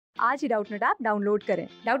आज ही Doubtnut app download करें।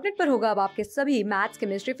 Doubtnut पर होगा अब आपके सभी मैथ्स,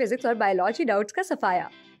 केमिस्ट्री, फिजिक्स और बायोलॉजी डाउट्स का सफाया।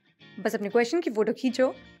 बस अपने क्वेश्चन की फोटो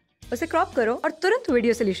खींचो, उसे क्रॉप करो और तुरंत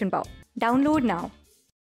वीडियो सोल्यूशन पाओ। Download now.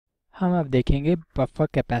 हम अब देखेंगे buffer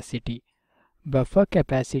capacity. Buffer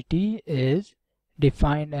capacity is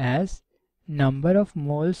defined as number of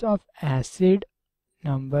moles of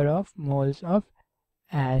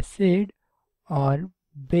acid और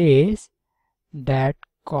base that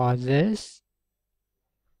causes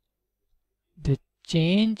the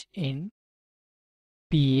change in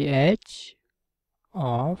pH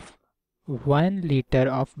of 1 liter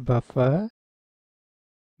of buffer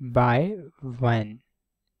by 1।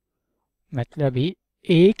 मतलब ही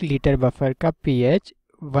 1 लीटर बफर का pH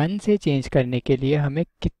 1 से change करने के लिए हमें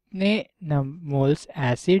कितने मोल्स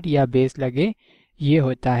एसिड या बेस लगे, ये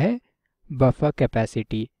होता है बफर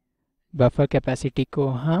कैपेसिटी। बफर कैपेसिटी को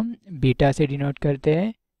हम बीटा से डिनोट करते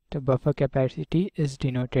हैं, तो buffer capacity is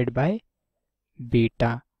denoted by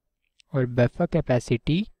beta. और बफर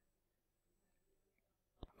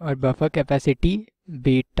कैपेसिटी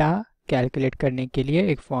बीटा कैलकुलेट करने के लिए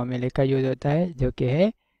एक फॉर्मूले का यूज होता है, जो कि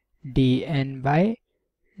है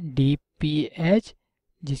dN/dpH,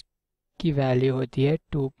 जिसकी वैल्यू होती है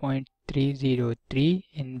 2.303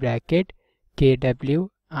 in bracket Kw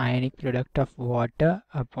ionic product of water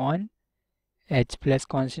upon H plus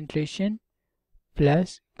concentration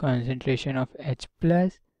plus concentration of H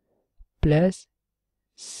plus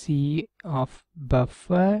C of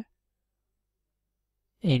buffer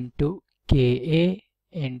into Ka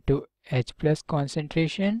into H plus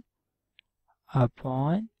concentration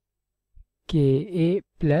upon Ka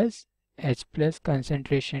plus H plus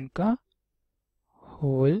concentration का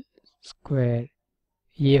whole square.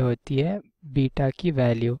 ये होती है beta की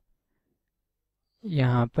value.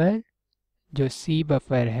 यहाँ पर जो C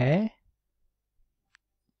buffer है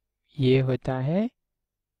ये होता है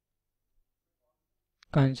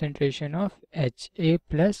concentration of Ha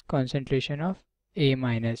plus concentration of A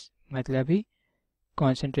minus, मतलब ही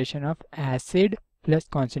concentration of acid plus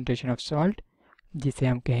concentration of salt, जिसे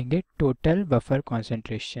हम कहेंगे टोटल बफर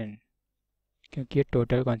कंसंट्रेशन, क्योंकि ये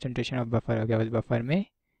टोटल कंसंट्रेशन ऑफ बफर हो गया। उस बफर में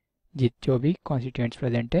जो भी कॉन्स्टिट्यूएंट्स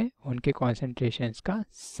प्रेजेंट है उनके कॉन्सेंट्रेशंस का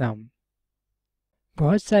सम।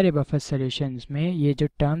 बहुत सारे बफर सॉल्यूशंस में ये जो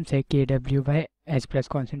टर्म्स है Kw/H प्लस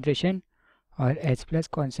कॉन्सेंट्रेशन और H प्लस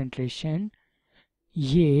कॉन्सेंट्रेशन,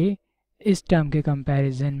 ये इस टर्म के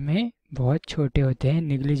कंपैरिजन में बहुत छोटे होते हैं,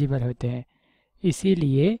 निग्लिजिबल होते हैं।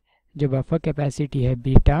 इसीलिए जो बफर कैपेसिटी है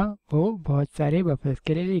बीटा, वो बहुत सारे बफर्स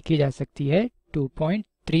के लिए लिखी जा सकती है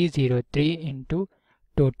 2.303 into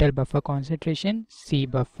total buffer concentration C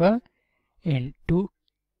buffer into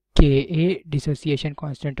Ka dissociation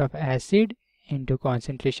constant of acid into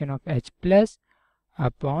concentration of H plus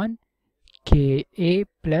upon Ka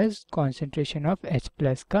plus concentration of H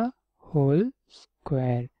plus का होल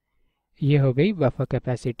स्क्वायर। ये हो गई बफर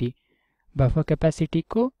कैपेसिटी। बफर कैपेसिटी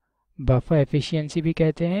को बफर एफिशिएंसी भी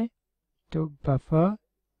कहते हैं, तो buffer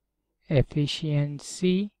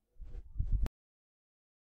efficiency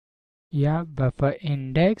या बफर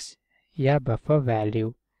इंडेक्स या बफर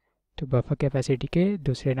वैल्यू। तो बफर कैपेसिटी के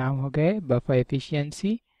दूसरे नाम हो गए बफर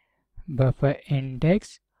एफिशिएंसी, बफर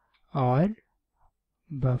इंडेक्स और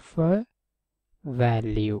बफर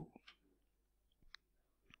वैल्यू।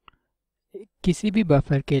 किसी भी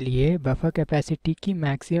बफर के लिए बफर कैपेसिटी की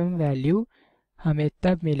मैक्सिमम वैल्यू हमें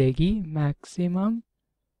तब मिलेगी, मैक्सिमम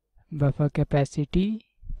बफर कैपेसिटी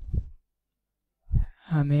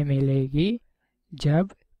हमें मिलेगी जब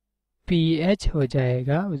pH हो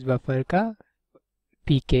जाएगा उस बफर का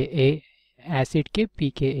pKa, एसिड के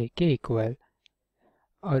pKa के इक्वल,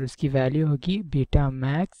 और उसकी वैल्यू होगी beta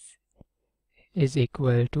max is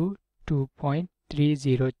equal to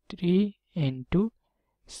 2.303 into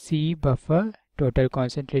C buffer total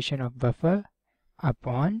concentration of buffer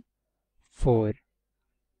upon 4।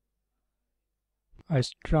 और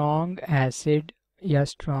स्ट्रॉन्ग एसिड या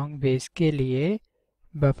स्ट्रॉन्ग बेस के लिए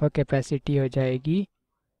बफर कैपेसिटी हो जाएगी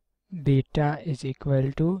beta is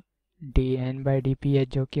equal to dN/dpH,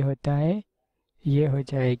 जो कि होता है, ये हो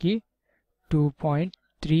जाएगी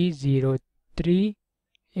 2.303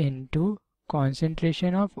 into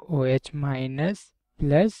concentration of OH minus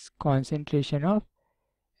plus concentration of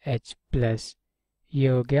H plus. ये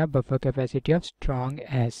हो गया buffer capacity of strong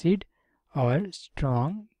acid और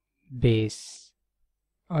स्ट्रॉन्ग बेस।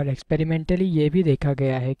 और एक्सपेरिमेंटली ये भी देखा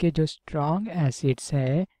गया है कि जो स्ट्रॉन्ग एसिड्स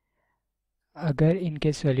है, अगर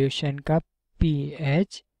इनके सॉल्यूशन का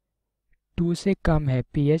pH 2 से कम है,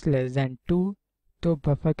 pH लेस देन 2, तो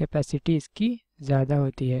बफर कैपेसिटी इसकी ज़्यादा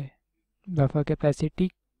होती है। बफर कैपेसिटी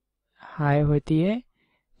हाई होती है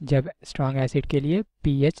जब स्ट्रॉन्ग एसिड के लिए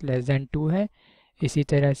pH लेस देन 2 है। इसी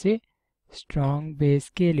तरह से स्ट्रॉन्ग बेस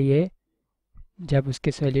के लिए जब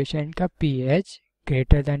उसके सॉल्यूशन का pH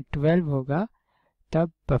ग्रेटर देन 12 होगा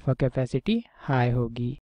तब बफर कैपेसिटी हाई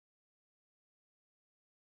होगी।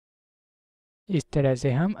 इस तरह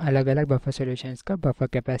से हम अलग अलग बफर सॉल्यूशंस का बफर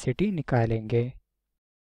कैपेसिटी निकालेंगे।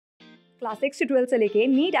 क्लास 6 से 12 से लेके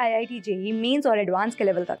नीट, IIT, JEE मेंस और एडवांस के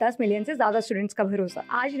लेवल तक 10 मिलियन से ज्यादा स्टूडेंट्स का भरोसा।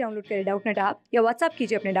 आज ही डाउनलोड करें डाउटनेट ऐप या व्हाट्सएप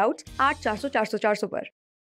कीजिए अपने डाउट्स 8400 400 400 पर।